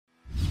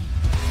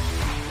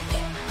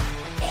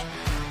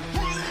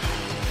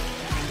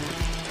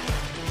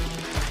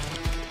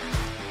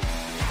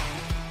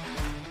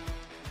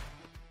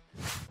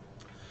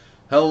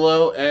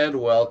Hello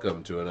and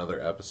welcome to another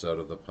episode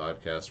of the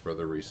podcast for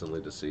the recently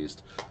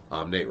deceased.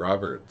 I'm Nate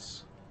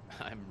Roberts.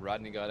 I'm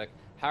Rodney Godek.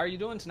 How are you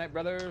doing tonight,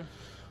 brother?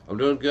 I'm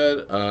doing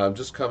good. I'm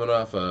just coming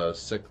off a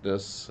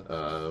sickness,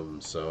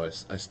 so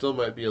I still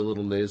might be a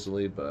little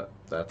nasally, but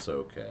that's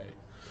okay.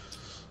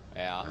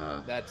 Yeah,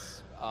 Uh,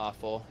 that's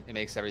awful. It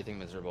makes everything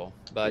miserable.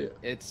 yeah, But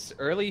it's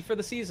early for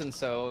the season,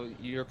 so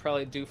you're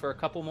probably due for a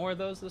couple more of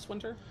those this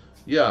winter.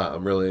 yeah,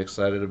 I'm really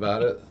excited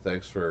about it.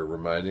 Thanks for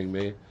reminding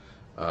me.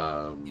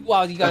 Um,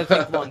 Well, you got to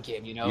think long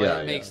game, yeah,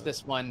 It yeah. makes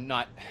this one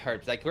not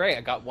hurt. Like, great,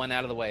 I got one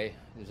out of the way.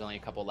 There's only a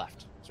couple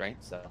left, right?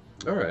 So,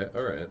 All right,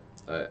 all right.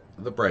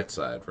 The bright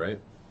side, right?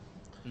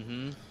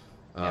 mm-hmm.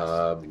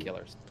 Yes, the Um,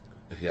 killers.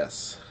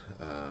 yes,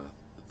 uh,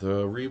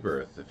 the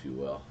rebirth, if you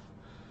will.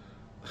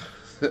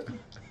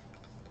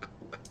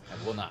 I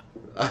will not.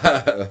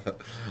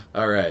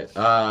 All right.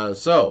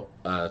 So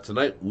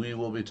tonight we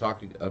will be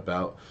talking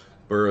about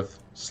birth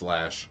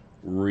slash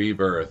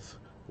rebirth.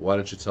 Why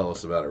don't you tell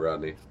us about it,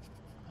 Rodney?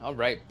 All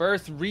right,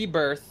 birth,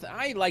 rebirth.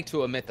 I like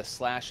to omit the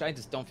slash. I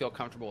just don't feel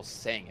comfortable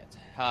saying it.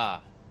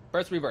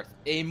 Birth, rebirth.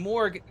 A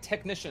morgue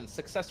technician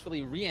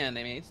successfully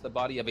reanimates the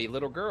body of a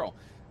little girl,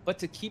 but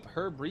to keep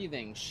her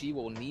breathing, she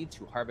will need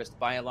to harvest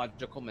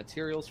biological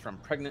materials from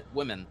pregnant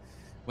women.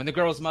 When the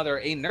girl's mother,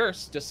 a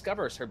nurse,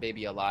 discovers her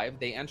baby alive,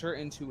 they enter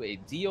into a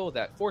deal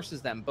that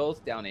forces them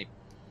both down a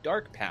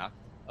dark path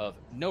of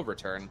no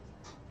return.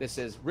 This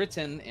is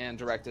written and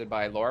directed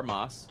by Laura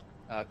Moss,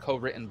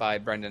 co-written by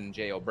Brendan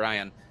J.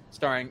 O'Brien,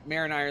 starring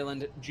Marin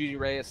Ireland, Judy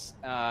Reyes.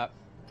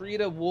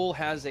 Brita Wool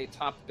has a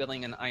top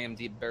billing in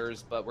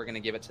IMDb, but we're going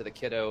to give it to the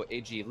kiddo,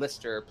 A.G.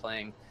 Lister,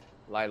 playing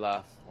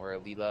Lila or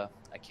Leela.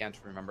 I can't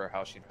remember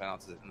how she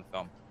pronounces it in the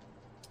film.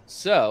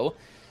 So,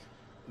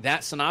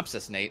 that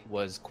synopsis, Nate,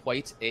 was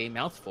quite a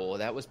mouthful.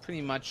 That was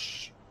pretty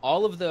much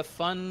all of the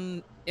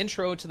fun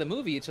intro to the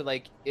movie to,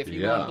 like, if you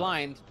go in Yeah,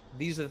 blind,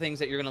 these are the things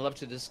that you're going to love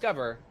to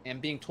discover.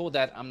 And being told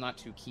that, I'm not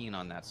too keen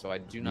on that, so I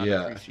do not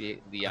yeah.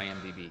 appreciate the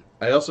IMDb.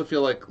 I also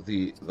feel like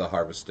the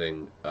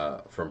harvesting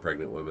from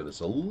pregnant women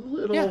is a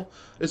Yeah, little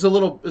is a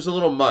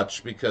little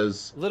much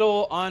because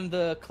little on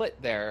the clit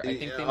there. I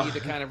think they yeah need to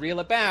kind of reel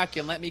it back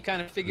and let me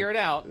kind of figure it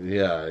out.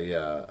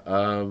 yeah.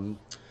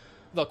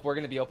 Look, we're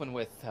going to be open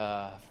with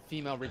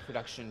female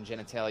reproduction,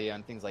 genitalia,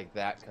 and things like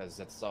that because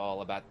that's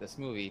all about this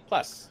movie.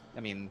 Plus, I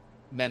mean,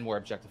 men were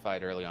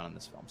objectified early on in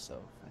this film,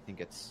 so I think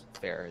it's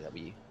fair that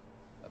we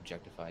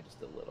objectify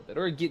just a little bit,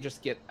 or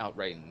just get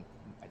outright and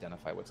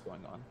identify what's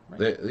going on. Right?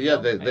 They yeah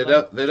No, they they, anyone?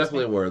 de- they Just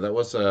definitely me? were. That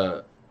was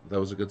a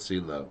good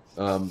scene though.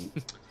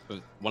 It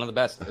was one of the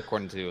best,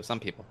 according to some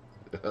people,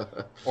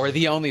 or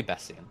the only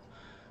best scene.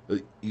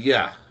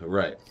 Yeah,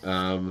 right.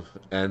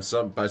 And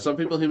some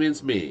people he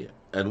means me.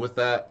 And with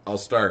that, I'll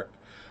start.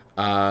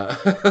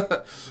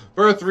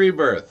 Birth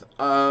Rebirth.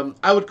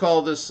 I would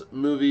call this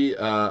movie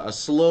a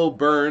slow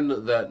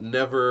burn that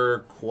never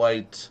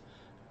quite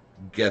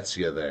gets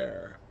you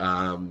there.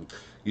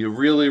 You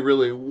really,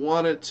 really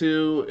want it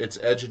to. It's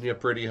edging you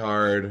pretty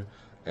hard,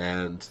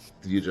 and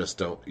you just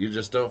don't. You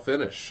just don't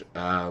finish.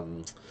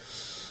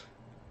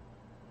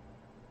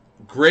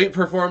 Great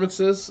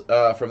performances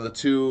from the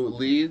two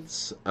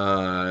leads.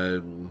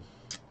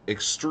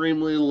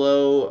 Extremely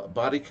low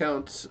body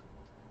count,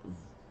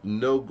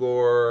 no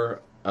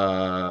gore,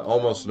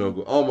 almost no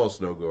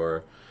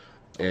gore,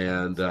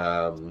 Okay. and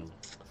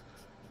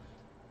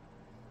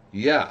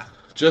yeah,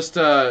 just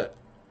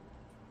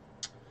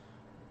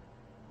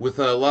with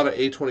a lot of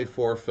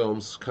A24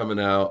 films coming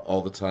out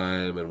all the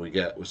time, and we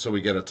get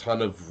a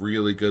ton of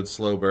really good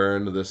slow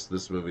burn.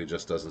 This movie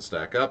just doesn't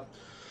stack up.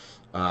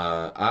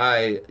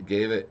 I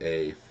gave it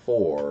a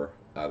 4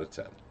 out of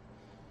 10.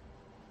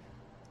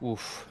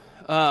 Oof.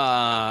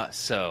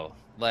 So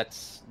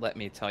let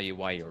me tell you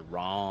why you're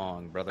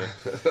wrong, brother.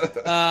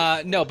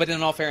 No, but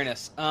in all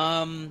fairness,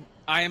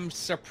 I am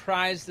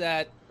surprised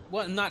that.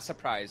 Well, not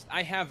surprised.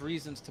 I have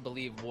reasons to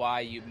believe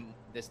why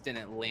this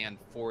didn't land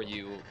for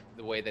you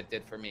the way that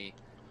did for me.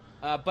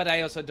 But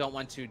I also don't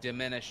want to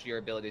diminish your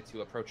ability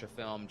to approach a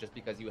film just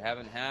because you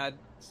haven't had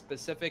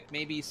specific,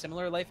 maybe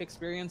similar life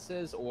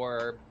experiences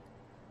or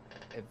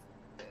have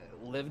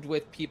lived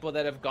with people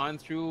that have gone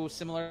through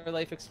similar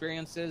life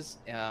experiences.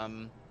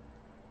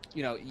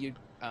 You know, you.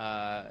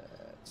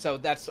 So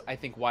that's I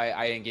think why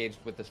I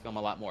engaged with this film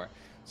a lot more.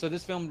 So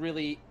this film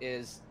really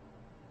is.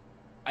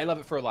 I love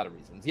it for a lot of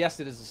reasons. Yes,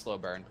 it is a slow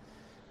burn,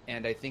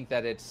 and I think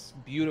that it's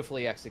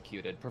beautifully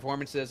executed.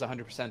 Performances,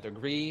 100%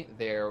 agree.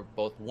 They're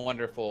both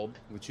wonderful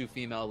with two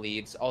female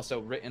leads. Also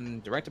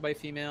written, directed by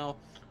female.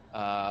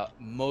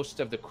 Most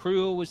of the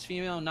crew was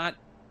female. Not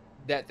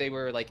that they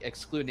were like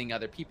excluding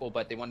other people,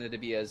 but they wanted to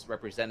be as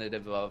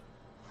representative of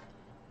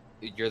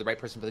you're the right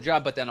person for the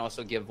job, but then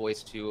also give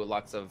voice to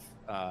lots of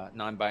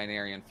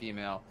non-binary and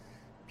female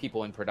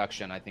people in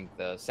production. I think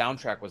the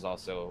soundtrack was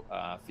also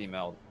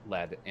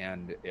female-led,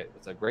 and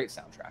it's a great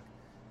soundtrack.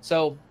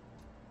 So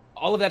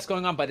all of that's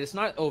going on, but it's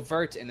not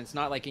overt, and it's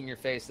not like in your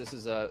face. This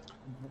is a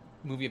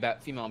movie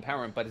about female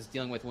empowerment, but it's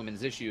dealing with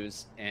women's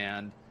issues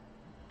and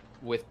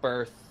with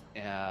birth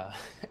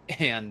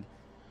and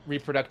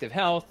reproductive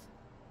health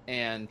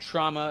and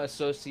trauma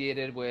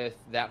associated with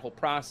that whole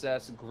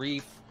process,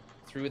 grief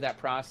through that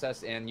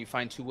process, and you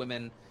find two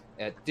women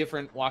at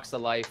different walks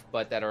of life,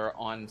 but that are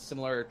on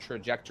similar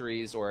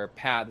trajectories or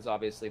paths,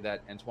 obviously,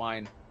 that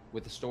entwine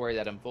with the story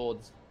that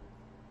unfolds.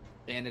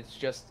 And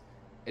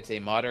it's a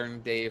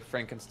modern day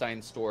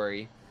Frankenstein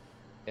story.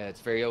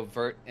 It's very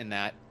overt in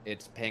that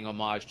it's paying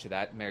homage to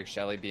that. Mary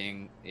Shelley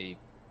being a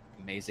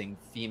amazing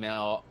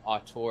female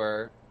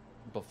auteur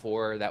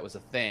before that was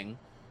a thing,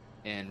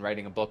 and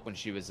writing a book when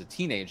she was a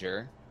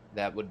teenager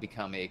that would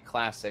become a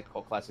cult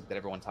classic that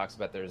everyone talks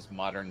about. There's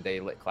modern day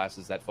lit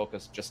classes that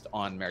focus just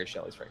on Mary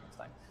Shelley's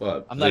Frankenstein.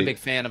 Well, I'm not a big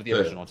fan of the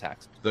original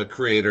text. The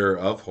creator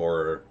of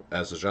horror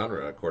as a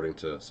genre, according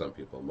to some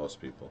people, most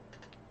people.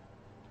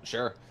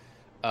 Sure.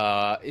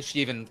 She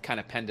even kind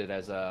of penned it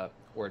as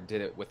or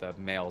did it with a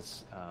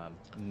male's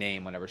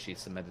name whenever she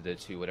submitted it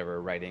to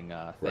whatever writing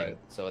thing. Right.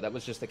 So that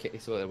was just the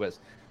case. So it was.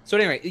 So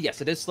anyway,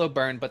 yes, it is slow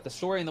burn, but the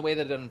story and the way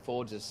that it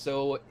unfolds is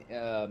so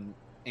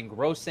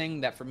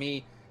engrossing that for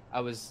me, I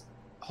was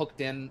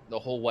hooked in the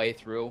whole way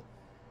through,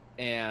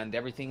 and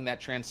everything that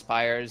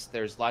transpires.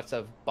 There's lots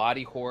of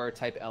body horror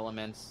type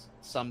elements,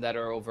 some that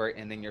are overt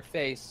and in your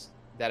face,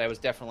 that I was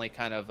definitely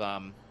kind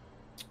of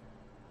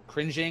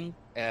cringing,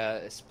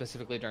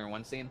 specifically during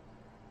one scene.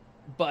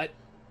 But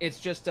it's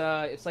just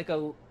it's like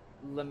a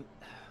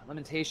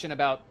lamentation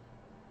about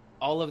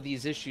all of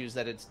these issues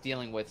that it's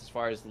dealing with as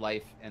far as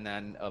life, and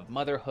then of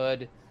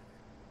motherhood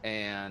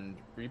and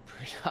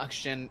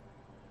reproduction.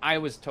 I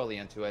was totally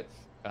into it.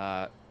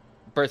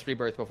 Birth,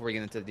 Rebirth, before we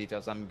get into the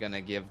details, I'm going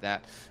to give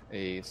that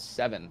a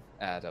 7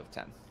 out of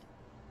 10.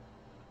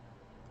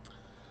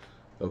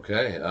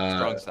 Okay.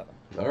 Strong 7.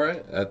 All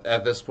right.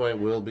 At this point,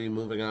 we'll be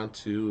moving on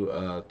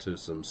to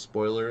some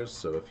spoilers.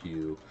 So if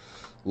you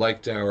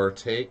liked our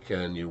take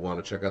and you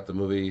want to check out the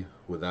movie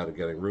without it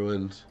getting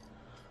ruined,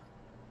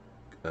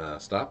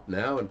 stop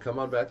now and come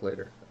on back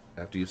later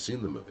after you've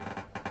seen the movie.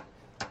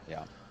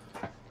 Yeah.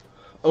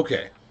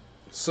 Okay.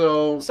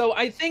 So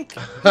I think,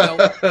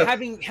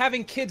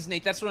 having kids,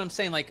 Nate, that's what I'm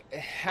saying. Like,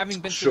 having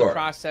been through the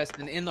process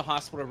and in the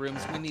hospital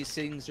rooms when these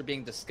things are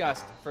being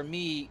discussed, for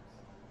me,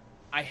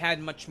 I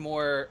had much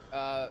more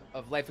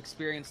of life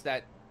experience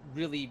that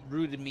really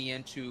rooted me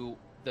into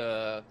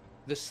the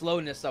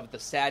slowness of the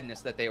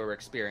sadness that they were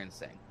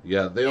experiencing.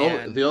 Yeah, the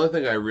only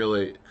thing I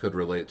really could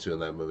relate to in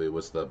that movie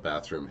was the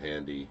bathroom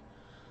handy.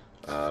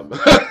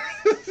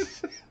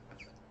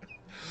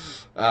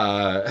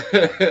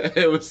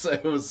 It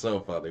was so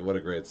funny. What a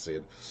great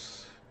scene.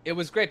 It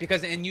was great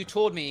because, and you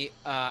told me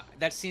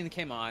that scene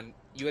came on.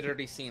 You had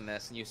already seen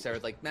this, and you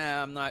said like,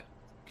 "Nah, I'm not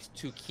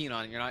too keen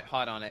on it. You're not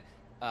hot on it."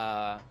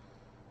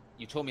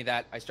 You told me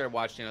that. I started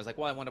watching it. I was like,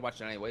 "Well, I want to watch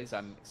it anyways.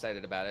 I'm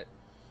excited about it."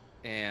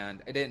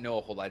 And I didn't know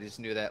a whole lot. I just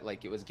knew that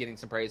like it was getting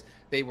some praise.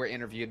 They were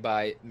interviewed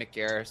by Mick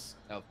Garris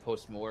of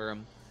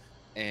Postmortem,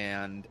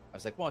 and I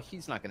was like, "Well,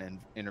 he's not going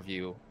to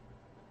interview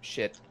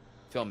shit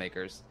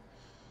filmmakers."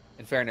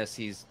 In fairness,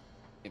 he's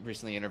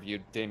recently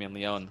interviewed Damien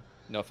Leone.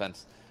 No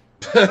offense,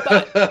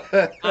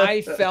 but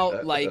I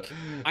felt like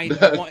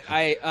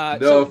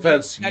no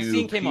offense,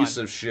 you piece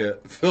of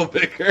shit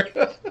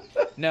filmmaker.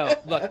 No,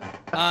 look.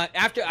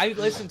 After I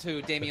listened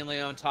to Damien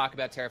Leone talk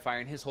about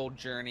Terrifier and his whole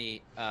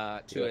journey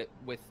to it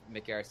with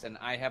Mick Garris, and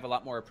I have a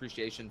lot more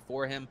appreciation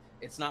for him.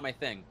 It's not my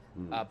thing,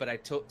 but I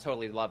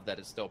totally love that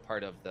it's still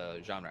part of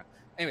the genre.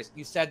 Anyways,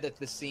 you said that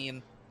the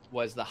scene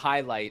was the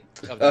highlight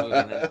of the movie,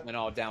 and then it went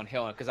all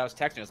downhill. Because I was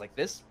texting, I was like,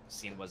 "This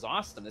scene was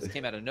awesome. This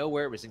came out of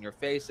nowhere. It was in your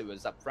face. It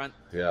was up front."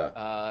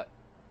 Yeah.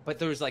 But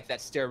there was like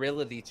that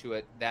sterility to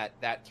it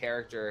that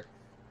character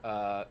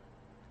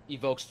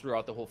evokes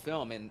throughout the whole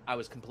film, and I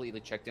was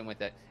completely checked in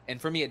with it. And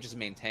for me, it just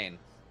maintained.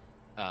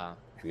 Yeah.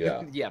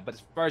 Yeah. But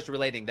as far as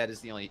relating, that is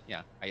the only.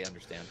 Yeah, I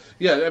understand.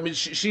 Yeah, I mean,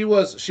 she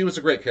was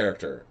a great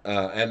character,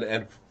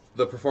 and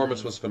the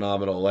performance was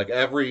phenomenal. Like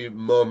every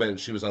moment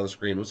she was on the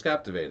screen was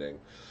captivating.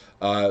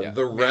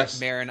 The rest,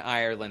 Marin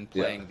Ireland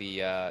playing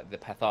the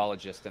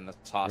pathologist in the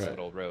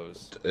hospital, right.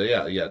 Rose.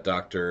 Yeah,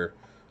 Dr.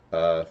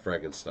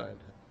 Frankenstein,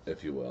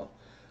 if you will.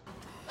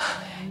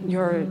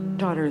 Your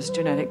daughter's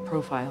genetic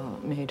profile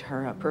made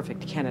her a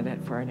perfect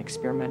candidate for an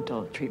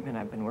experimental treatment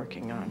I've been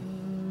working on.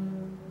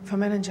 For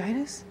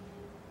meningitis?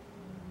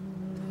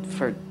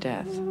 For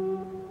death.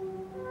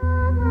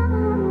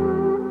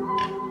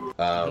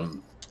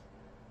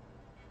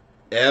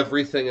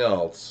 Everything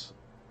else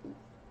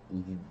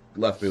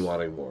left me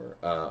wanting more.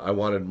 I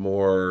wanted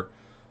more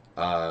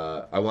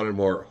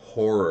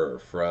horror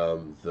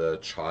from the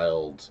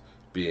child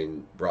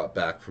being brought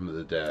back from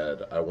the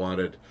dead. I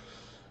wanted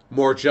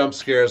more jump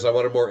scares. I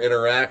wanted more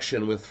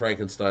interaction with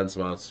Frankenstein's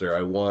monster.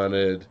 I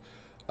wanted,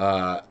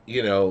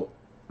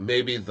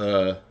 maybe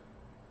the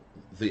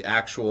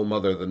actual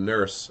mother, the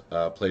nurse,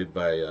 played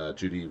by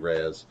Judy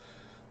Reyes,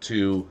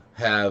 to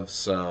have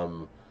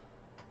some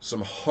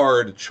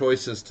hard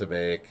choices to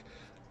make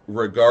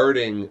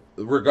regarding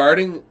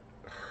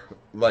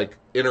like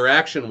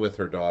interaction with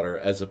her daughter,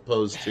 as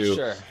opposed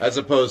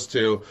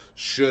to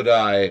should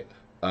I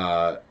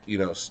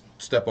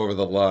step over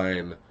the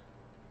line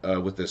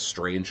with this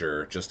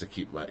stranger just to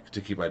keep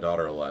my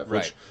daughter alive,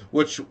 Right.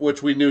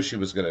 which we knew she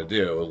was going to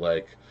do.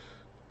 Like,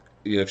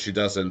 if she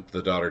doesn't,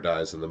 the daughter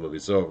dies and the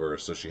movie's over.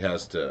 So she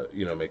has to,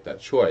 make that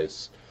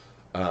choice.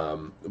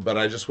 But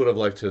I just would have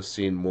liked to have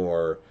seen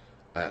more,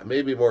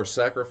 maybe more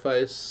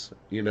sacrifice.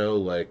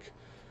 Like,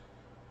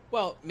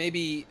 Well,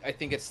 maybe I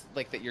think it's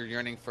like that you're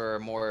yearning for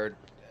more.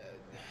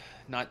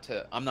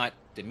 I'm not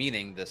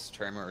demeaning this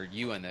term or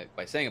you in it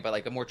by saying it, but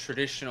like a more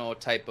traditional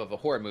type of a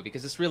horror movie,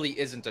 because this really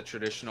isn't a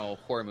traditional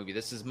horror movie.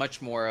 This is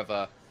much more of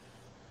a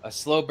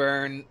slow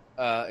burn,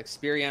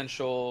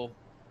 experiential,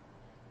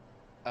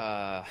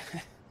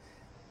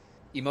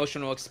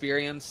 emotional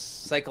experience,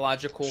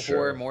 psychological Sure.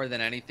 horror more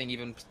than anything,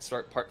 even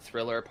part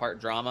thriller, part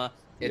drama.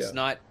 It's Yeah.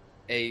 not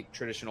a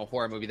traditional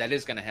horror movie that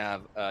is going to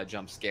have a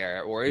jump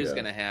scare or is Yeah.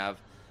 going to have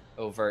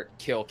overt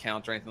kill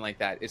count or anything like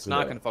that. It's not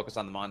Yeah. going to focus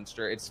on the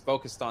monster. It's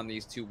focused on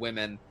these two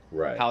women,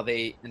 right. how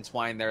they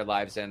entwine their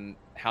lives and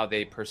how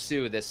they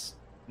pursue this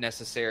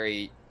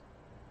necessary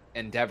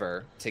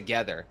endeavor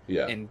together.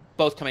 Yeah. And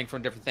both coming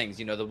from different things.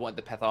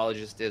 The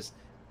pathologist is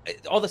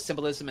all the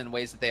symbolism and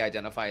ways that they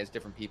identify as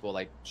different people.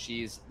 Like,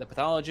 she's the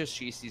pathologist,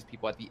 she sees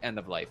people at the end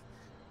of life.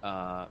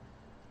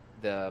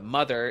 The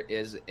mother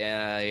is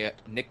a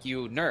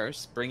NICU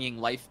nurse bringing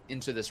life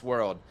into this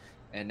world,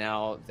 and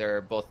now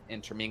they're both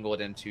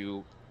intermingled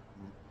into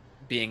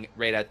being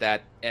right at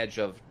that edge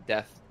of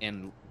death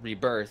and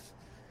rebirth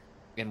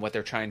in what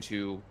they're trying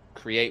to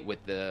create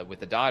with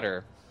the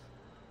daughter.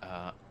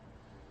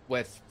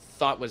 What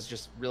thought was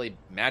just really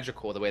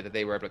magical, the way that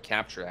they were able to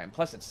capture it. And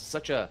plus, it's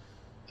such a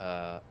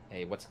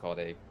what's it called,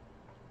 a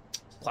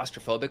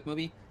claustrophobic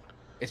movie.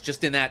 It's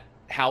just in that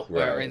house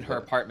or in her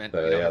apartment,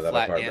 the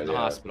flat and the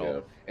hospital. Yeah.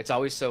 It's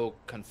always so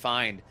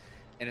confined,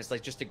 and it's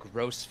like just a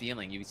gross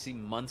feeling. You see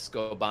months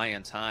go by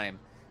in time,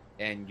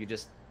 and you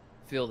just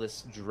feel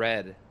this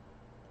dread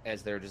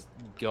as they're just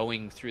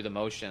going through the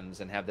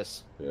motions and have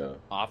this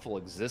awful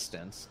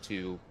existence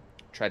to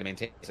try to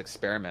maintain this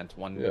experiment.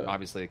 One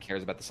obviously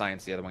cares about the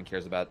science, the other one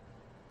cares about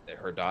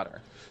her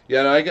daughter.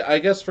 Yeah, no, I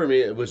guess for me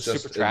it was Super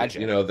just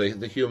tragic.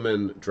 The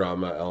human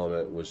drama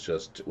element was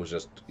just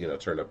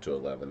turned up to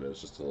 11. It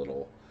was just a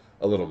little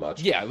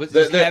much. Yeah, it was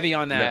just heavy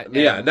on that.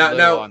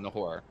 Now on the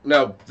horror.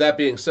 Now, that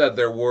being said,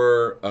 there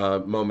were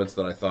moments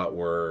that I thought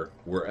were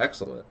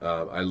excellent.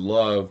 I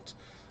loved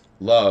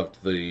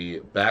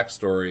the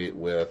backstory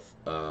with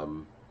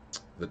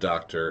the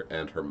doctor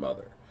and her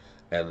mother,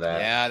 and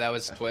that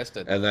was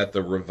twisted, and that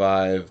the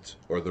revived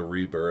or the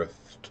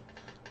rebirthed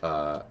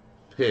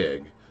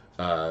pig.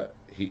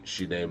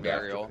 She named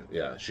Muriel.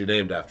 she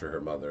named after her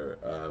mother,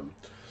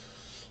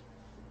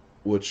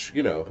 which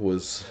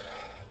was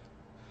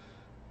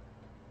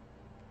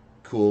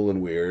cool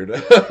and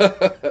weird.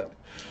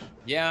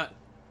 Yeah,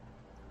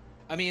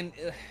 I mean,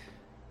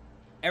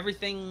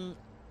 everything.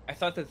 I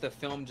thought that the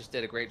film just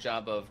did a great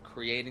job of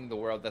creating the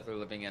world that they're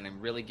living in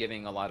and really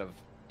giving a lot of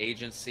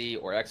agency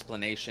or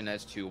explanation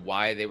as to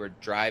why they were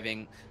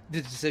driving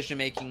the decision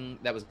making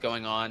that was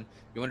going on.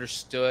 You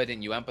understood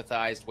and you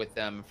empathized with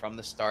them from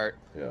the start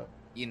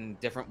in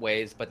different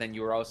ways, but then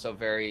you were also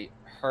very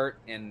hurt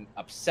and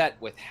upset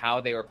with how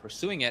they were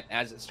pursuing it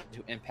as it's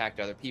to impact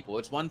other people.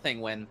 It's one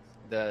thing when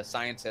the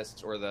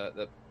scientists or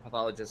the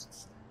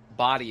pathologist's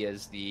body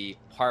is the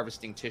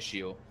harvesting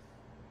tissue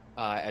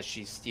as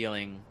she's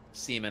stealing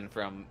semen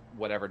from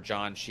whatever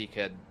John she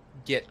could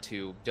get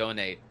to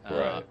donate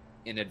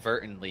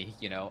inadvertently,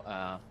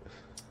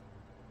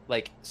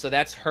 so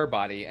that's her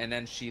body, and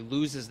then she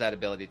loses that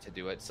ability to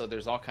do it. So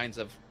there's all kinds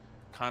of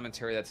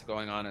commentary that's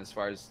going on as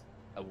far as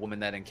a woman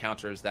that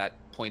encounters that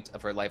point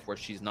of her life where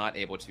she's not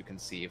able to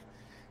conceive.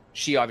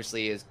 She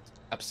obviously is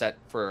upset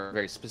for a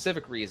very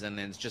specific reason,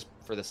 and it's just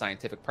for the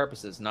scientific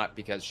purposes, not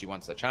because she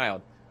wants a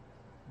child.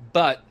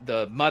 But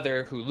the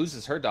mother who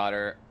loses her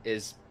daughter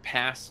is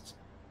past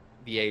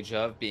the age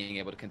of being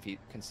able to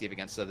conceive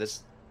again. So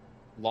this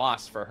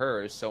loss for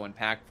her is so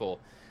impactful.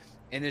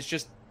 And it's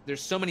just,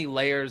 there's so many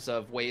layers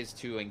of ways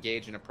to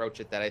engage and approach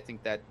it that I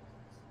think that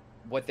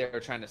what they were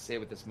trying to say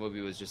with this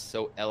movie was just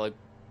so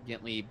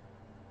elegantly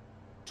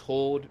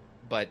told,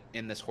 but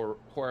in this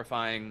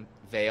horrifying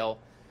veil,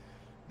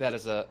 that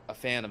as a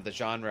fan of the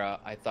genre,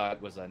 I thought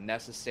was a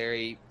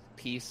necessary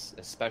piece,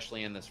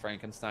 especially in this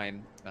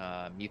Frankenstein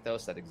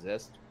mythos that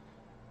exists.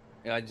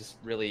 I just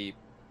really,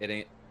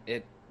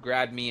 it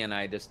grabbed me, and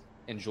I just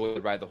enjoyed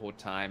the ride the whole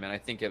time. And I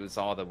think it was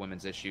all the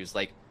women's issues,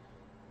 like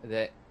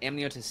the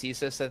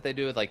amniocentesis that they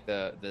do, like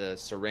the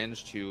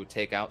syringe to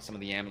take out some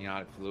of the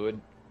amniotic fluid.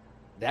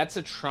 That's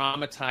a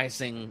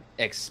traumatizing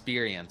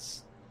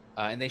experience,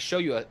 and they show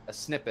you a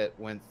snippet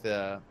with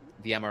the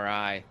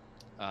MRI,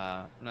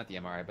 not the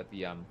MRI, but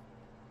the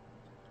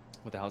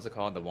what the hell is it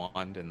called? The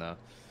wand and the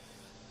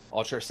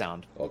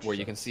ultrasound, where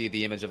you can see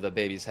the image of the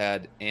baby's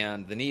head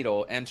and the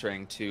needle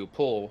entering to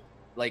pull.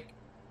 Like,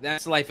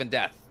 that's life and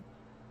death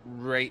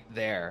right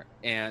there.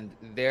 And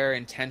they're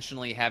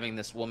intentionally having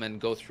this woman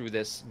go through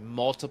this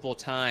multiple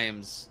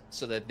times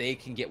so that they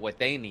can get what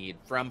they need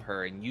from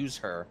her and use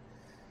her.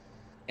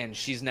 and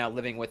she's now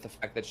living with the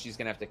fact that she's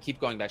going to have to keep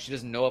going back. She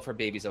doesn't know if her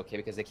baby's okay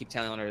because they keep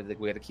telling her that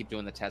we got to keep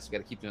doing the test. We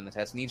got to keep doing the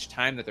test. And each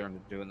time that they're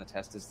doing the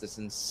test is this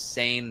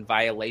insane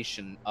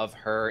violation of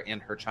her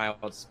and her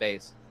child's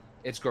space.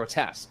 It's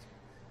grotesque,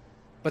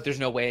 but there's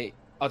no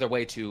other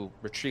way to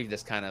retrieve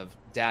this kind of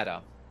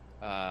data.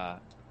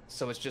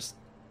 So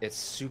it's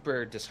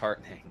super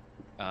disheartening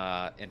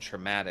and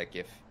traumatic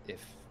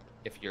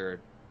if you're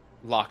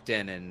locked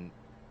in and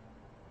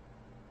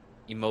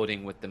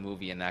emoting with the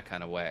movie in that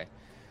kind of way.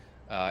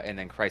 And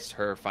then Christ,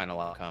 her final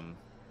outcome,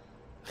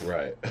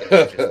 right,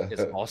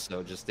 is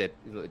also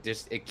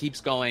it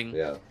keeps going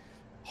yeah,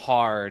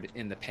 hard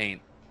in the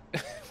paint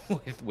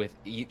with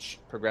each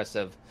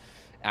progressive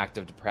act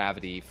of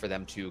depravity for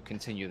them to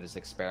continue this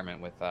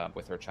experiment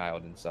with her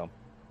child. And so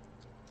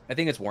I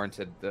think it's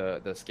warranted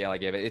the scale I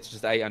gave it. It's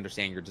just, I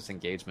understand your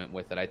disengagement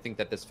with it. I think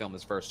that this film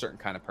is for a certain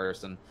kind of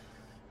person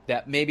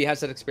that maybe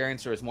has that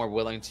experience or is more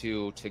willing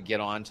to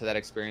get on to that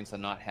experience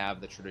and not have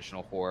the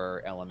traditional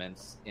horror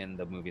elements in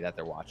the movie that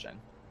they're watching.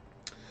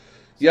 So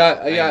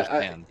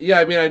yeah.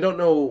 I mean, I don't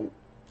know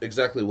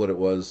exactly what it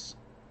was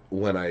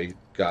when I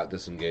got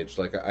disengaged.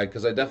 Like,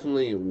 because I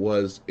definitely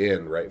was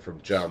in right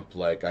from jump.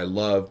 Like, I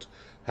loved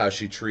how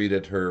she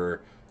treated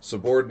her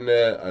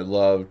subordinate. I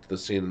loved the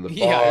scene in the bar.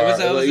 Yeah,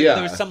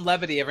 there was some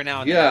levity every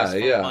now and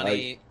then. Yeah.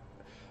 Funny.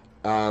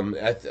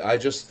 I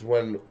just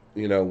when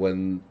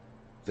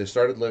they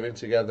started living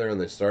together and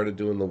they started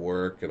doing the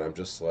work, and I'm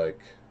just like,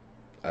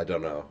 I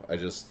don't know.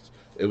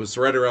 It was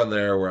right around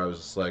there where I was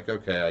just like,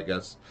 okay, I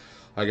guess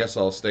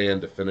I'll stay in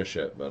to finish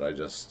it, but I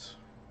just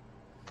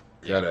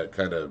kind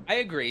of. I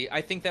agree. I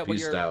think that what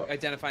you're out.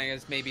 identifying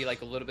as maybe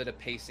like a little bit of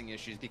pacing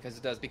issues because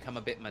it does become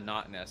a bit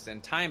monotonous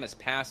and time is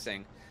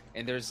passing,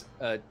 and there's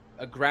a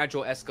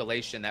gradual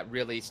escalation that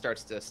really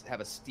starts to have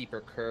a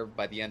steeper curve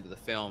by the end of the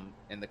film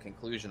and the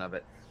conclusion of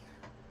it.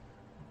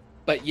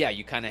 But yeah,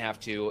 you kind of have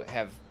to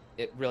have.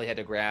 It really had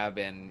to grab,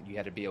 and you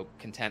had to be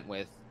content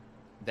with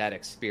that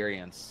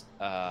experience.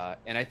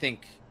 And I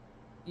think,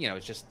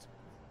 it's just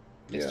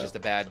a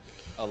bad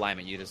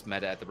alignment. You just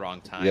met it at the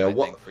wrong time. I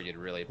think for you to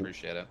really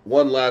appreciate it.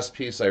 One last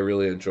piece I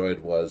really enjoyed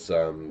was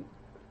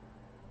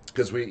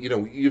because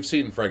you've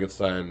seen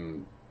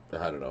Frankenstein,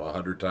 I don't know,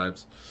 100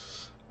 times.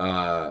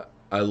 I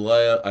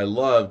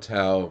loved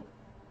how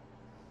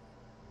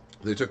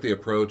they took the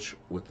approach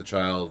with the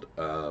child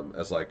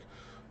as like.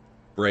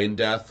 Brain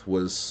death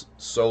was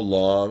so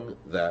long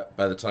that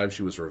by the time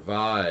she was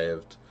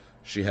revived,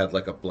 she had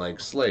like a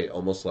blank slate,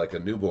 almost like a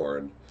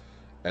newborn.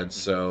 And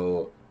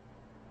so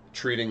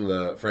treating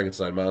the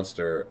Frankenstein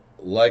monster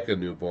like a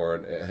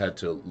newborn, it had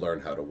to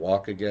learn how to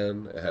walk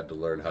again. It had to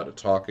learn how to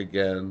talk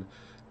again.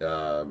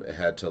 It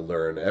had to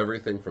learn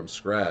everything from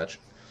scratch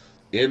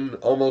in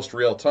almost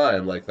real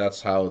time. Like,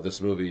 that's how this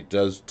movie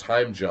does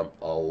time jump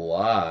a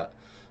lot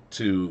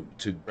to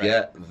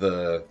get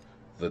the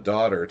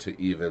daughter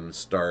to even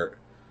start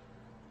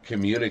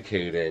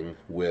communicating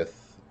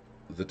with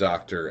the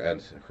doctor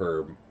and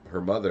her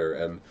mother,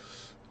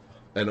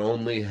 and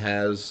only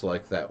has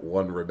like that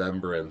one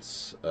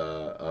remembrance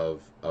of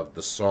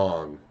the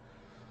song,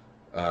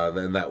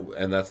 and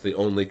that's the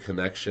only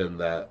connection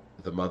that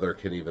the mother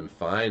can even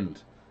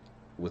find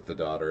with the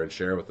daughter and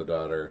share with the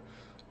daughter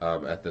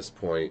at this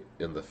point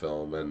in the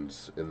film and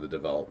in the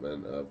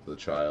development of the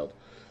child.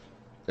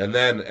 And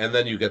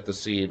then you get the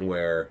scene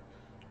where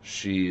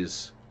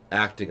she's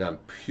acting on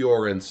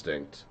pure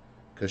instinct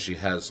because she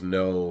has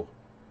no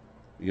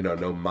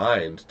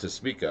mind to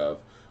speak of,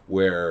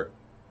 where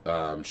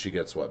she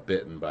gets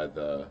bitten by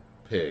the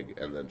pig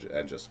and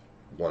just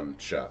one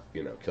shot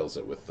kills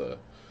it with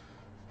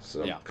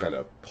some kind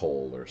of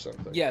pole or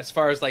something. Yeah, as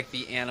far as like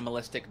the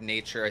animalistic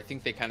nature, I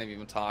think they kind of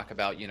even talk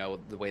about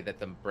the way that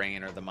the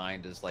brain or the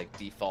mind is like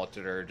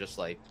defaulted or just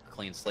like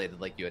clean slated,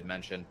 like you had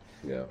mentioned.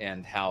 Yeah.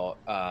 And how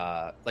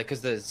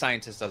because the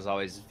scientist is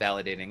always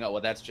validating, oh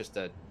well, that's just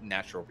a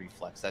natural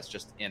reflex, that's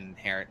just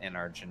inherent in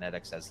our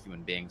genetics as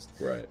human beings,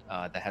 right?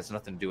 That has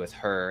nothing to do with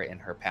her and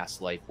her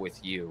past life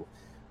with you.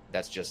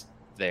 That's just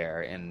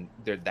there. And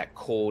that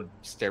cold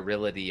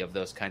sterility of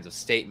those kinds of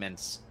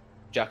statements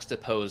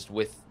juxtaposed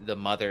with the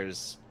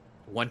mother's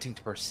wanting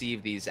to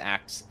perceive these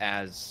acts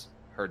as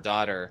her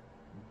daughter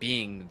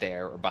being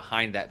there or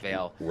behind that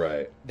veil.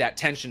 Right. That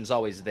tension's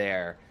always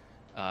there.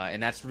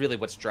 And that's really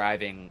what's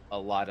driving a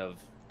lot of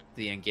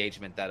the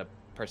engagement that a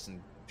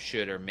person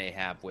should or may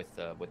have with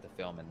the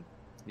film. And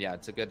yeah,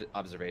 it's a good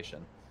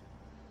observation.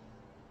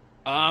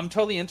 I'm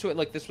totally into it.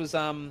 Like, this was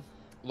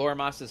Laura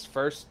Moss's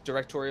first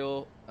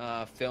directorial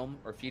film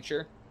or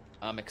feature.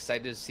 I'm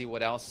excited to see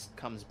what else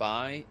comes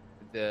by.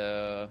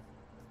 The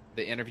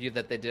interview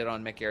that they did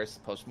on Mick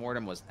Garris'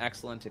 Postmortem was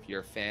excellent. If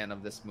you're a fan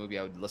of this movie,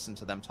 I would listen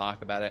to them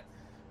talk about it.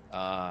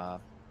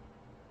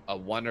 A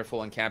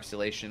wonderful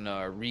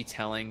encapsulation,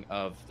 retelling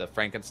of the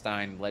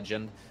Frankenstein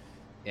legend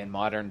in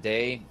modern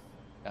day,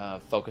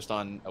 focused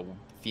on a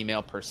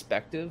female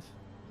perspective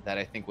that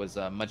I think was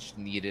a much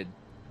needed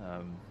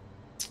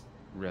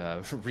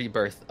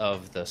rebirth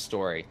of the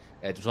story.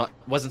 It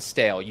wasn't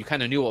stale. You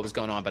kind of knew what was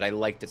going on, but I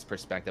liked its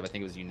perspective. I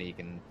think it was unique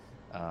and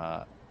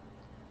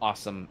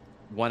awesome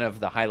one of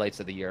the highlights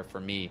of the year for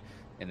me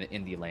in the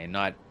indie lane.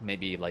 Not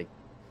maybe like,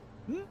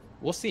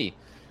 we'll see.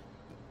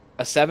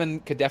 A 7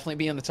 could definitely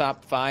be in the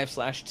top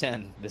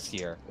 5/10 this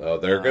year. Oh,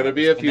 there are going to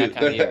be a few.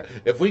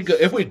 If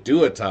we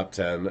do a top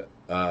 10,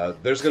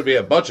 there's going to be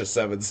a bunch of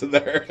 7s in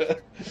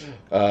there.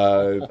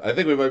 I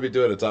think we might be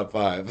doing a top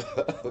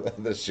 5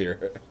 this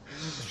year.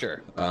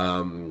 Sure.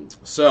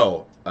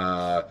 So,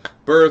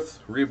 Birth,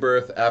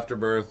 Rebirth,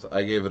 Afterbirth,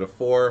 I gave it a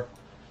 4.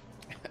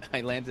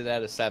 I landed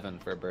at a 7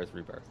 for Birth,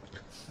 Rebirth.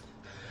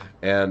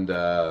 And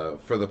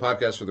for the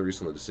podcast for the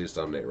recently deceased,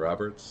 I'm Nate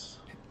Roberts.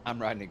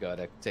 I'm Rodney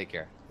Godek. Take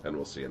care. And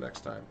we'll see you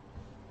next time.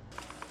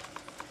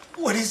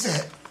 What is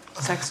that?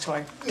 Sex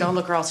toy. Don't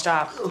look or I'll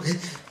stop. Okay.